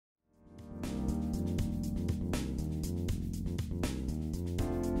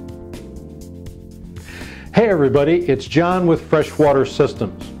Hey everybody, it's John with Freshwater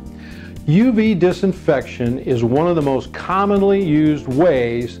Systems. UV disinfection is one of the most commonly used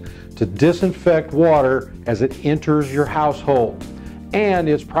ways to disinfect water as it enters your household, and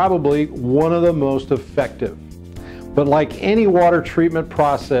it's probably one of the most effective. But like any water treatment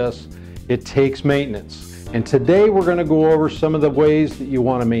process, it takes maintenance. And today we're going to go over some of the ways that you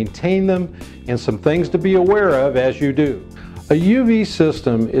want to maintain them and some things to be aware of as you do. A UV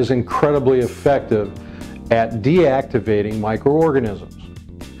system is incredibly effective at deactivating microorganisms.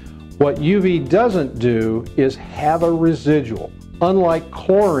 What UV doesn't do is have a residual. Unlike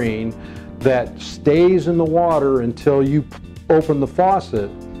chlorine that stays in the water until you open the faucet,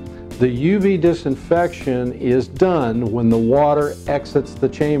 the UV disinfection is done when the water exits the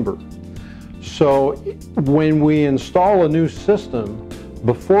chamber. So when we install a new system,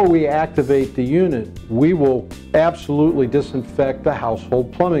 before we activate the unit, we will absolutely disinfect the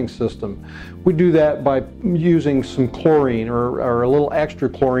household plumbing system. We do that by using some chlorine or a little extra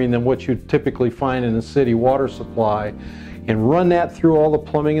chlorine than what you typically find in a city water supply, and run that through all the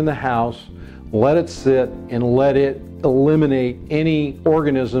plumbing in the house, let it sit, and let it eliminate any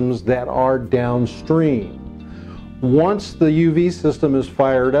organisms that are downstream. Once the UV system is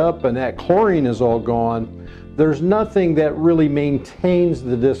fired up and that chlorine is all gone, there's nothing that really maintains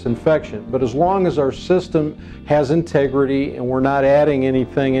the disinfection. But as long as our system has integrity and we're not adding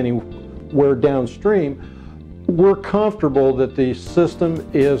anything anywhere downstream, we're comfortable that the system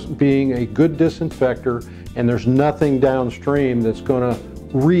is being a good disinfector and there's nothing downstream that's going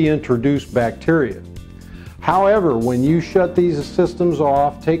to reintroduce bacteria. However, when you shut these systems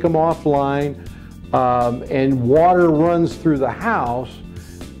off, take them offline, and water runs through the house,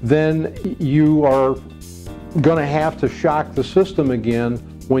 then you are going to have to shock the system again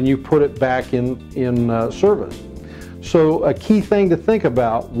when you put it back in service. So a key thing to think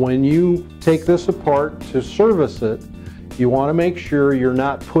about when you take this apart to service it, you want to make sure you're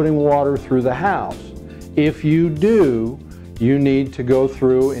not putting water through the house. If you do, you need to go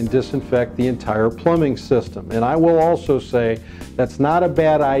through and disinfect the entire plumbing system. And I will also say that's not a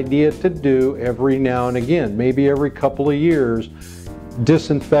bad idea to do every now and again, maybe every couple of years,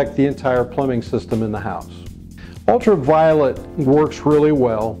 disinfect the entire plumbing system in the house. Ultraviolet works really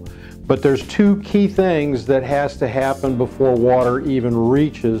well, but there's two key things that has to happen before water even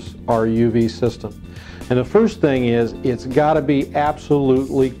reaches our UV system. And the first thing is it's got to be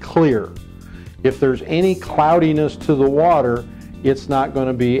absolutely clear. If there's any cloudiness to the water, it's not going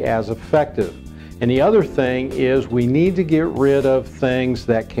to be as effective. And the other thing is we need to get rid of things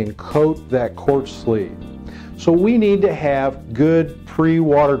that can coat that quartz sleeve. So we need to have good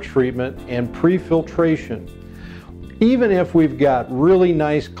pre-water treatment and pre-filtration. Even if we've got really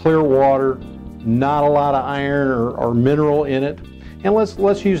nice clear water, not a lot of iron or mineral in it, and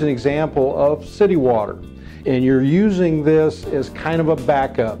let's use an example of city water. And you're using this as kind of a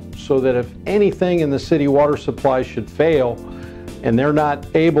backup so that if anything in the city water supply should fail and they're not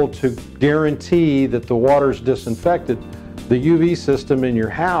able to guarantee that the water's disinfected, the UV system in your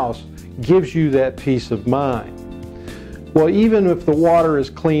house gives you that peace of mind. Well, even if the water is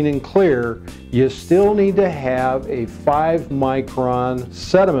clean and clear, you still need to have a 5-micron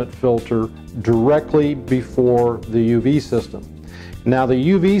sediment filter directly before the UV system. Now the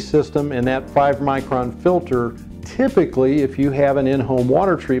UV system and that 5-micron filter, typically if you have an in-home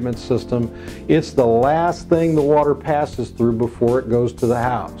water treatment system, it's the last thing the water passes through before it goes to the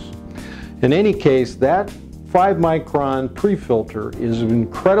house. In any case, that 5-micron pre-filter is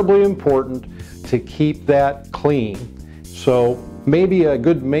incredibly important to keep that clean. So maybe a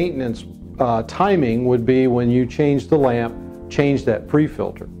good maintenance timing would be when you change the lamp, change that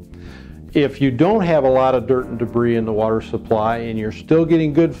pre-filter. If you don't have a lot of dirt and debris in the water supply and you're still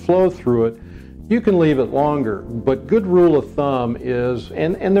getting good flow through it, you can leave it longer. But good rule of thumb is,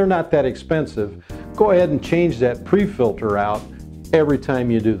 and they're not that expensive, go ahead and change that pre-filter out every time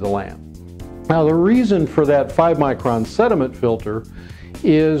you do the lamp. Now the reason for that 5-micron sediment filter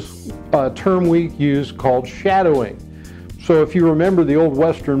is a term we use called shadowing. So if you remember the old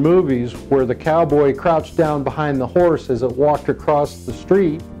Western movies where the cowboy crouched down behind the horse as it walked across the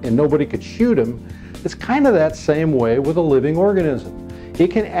street and nobody could shoot him, it's kind of that same way with a living organism. It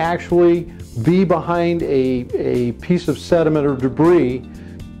can actually be behind a piece of sediment or debris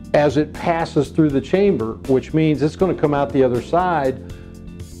as it passes through the chamber, which means it's going to come out the other side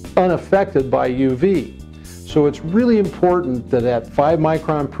unaffected by UV. So it's really important that that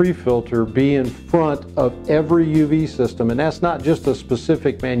 5-micron pre-filter be in front of every UV system, and that's not just a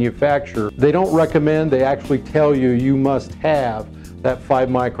specific manufacturer. They don't recommend, they actually tell you you must have that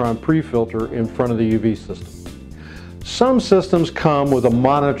 5-micron pre-filter in front of the UV system. Some systems come with a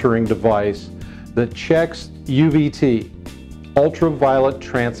monitoring device that checks UVT, ultraviolet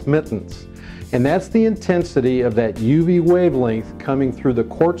transmittance. And that's the intensity of that UV wavelength coming through the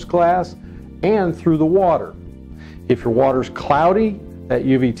quartz glass and through the water. If your water's cloudy, that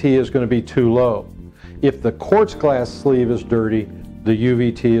UVT is going to be too low. If the quartz glass sleeve is dirty, the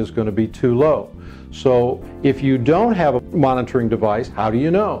UVT is going to be too low. So if you don't have a monitoring device, how do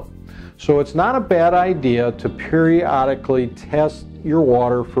you know? So it's not a bad idea to periodically test your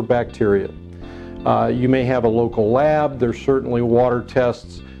water for bacteria. You may have a local lab. There's certainly water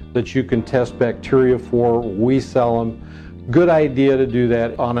tests that you can test bacteria for. We sell them. Good idea to do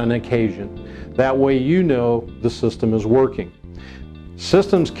that on an occasion. That way you know the system is working.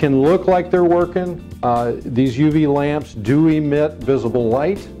 Systems can look like they're working. These UV lamps do emit visible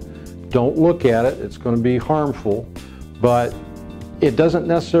light. Don't look at it, it's going to be harmful, but it doesn't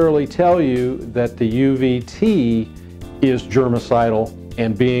necessarily tell you that the UVT is germicidal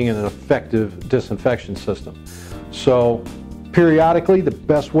and being an effective disinfection system. So periodically, the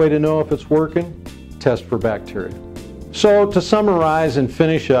best way to know if it's working, test for bacteria. So to summarize and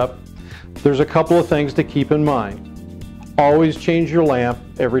finish up, there's a couple of things to keep in mind. Always change your lamp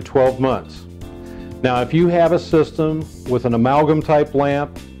every 12 months. Now, if you have a system with an amalgam type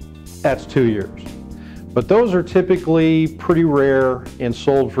lamp, that's 2 years. But those are typically pretty rare and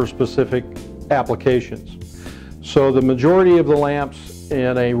sold for specific applications. So the majority of the lamps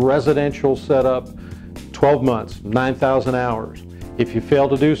in a residential setup, 12 months, 9,000 hours. If you fail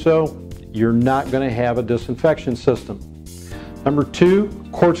to do so, you're not going to have a disinfection system. Number 2,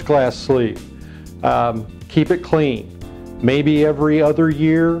 quartz glass sleeve. Keep it clean. Maybe every other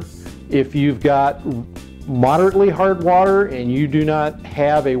year. If you've got moderately hard water and you do not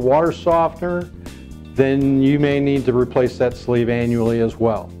have a water softener, then you may need to replace that sleeve annually as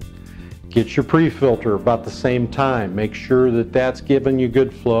well. Get your pre-filter about the same time. Make sure that that's giving you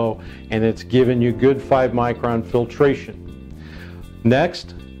good flow and it's giving you good 5-micron filtration.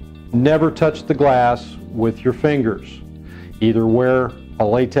 Next, never touch the glass with your fingers. Either wear a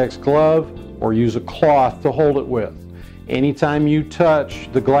latex glove or use a cloth to hold it with. Anytime you touch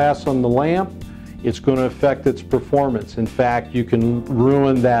the glass on the lamp, it's going to affect its performance. In fact, you can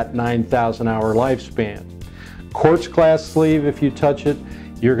ruin that 9,000 hour lifespan. Quartz glass sleeve, if you touch it,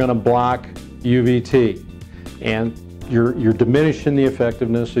 you're going to block UVT and you're diminishing the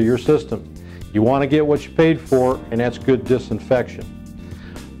effectiveness of your system. You want to get what you paid for, and that's good disinfection.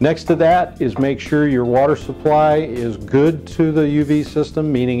 Next to that is make sure your water supply is good to the UV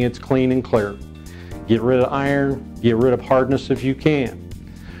system, meaning it's clean and clear. Get rid of iron, get rid of hardness if you can.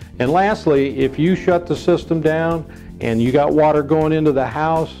 And lastly, if you shut the system down and you got water going into the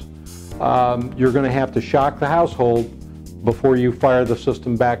house, you're going to have to shock the household before you fire the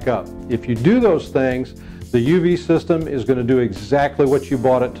system back up. If you do those things, the UV system is going to do exactly what you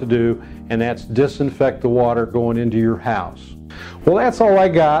bought it to do, and that's disinfect the water going into your house. Well, that's all I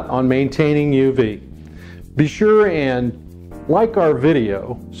got on maintaining UV. Be sure and like our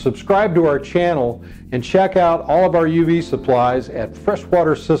video, subscribe to our channel, and check out all of our UV supplies at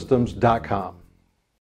freshwatersystems.com.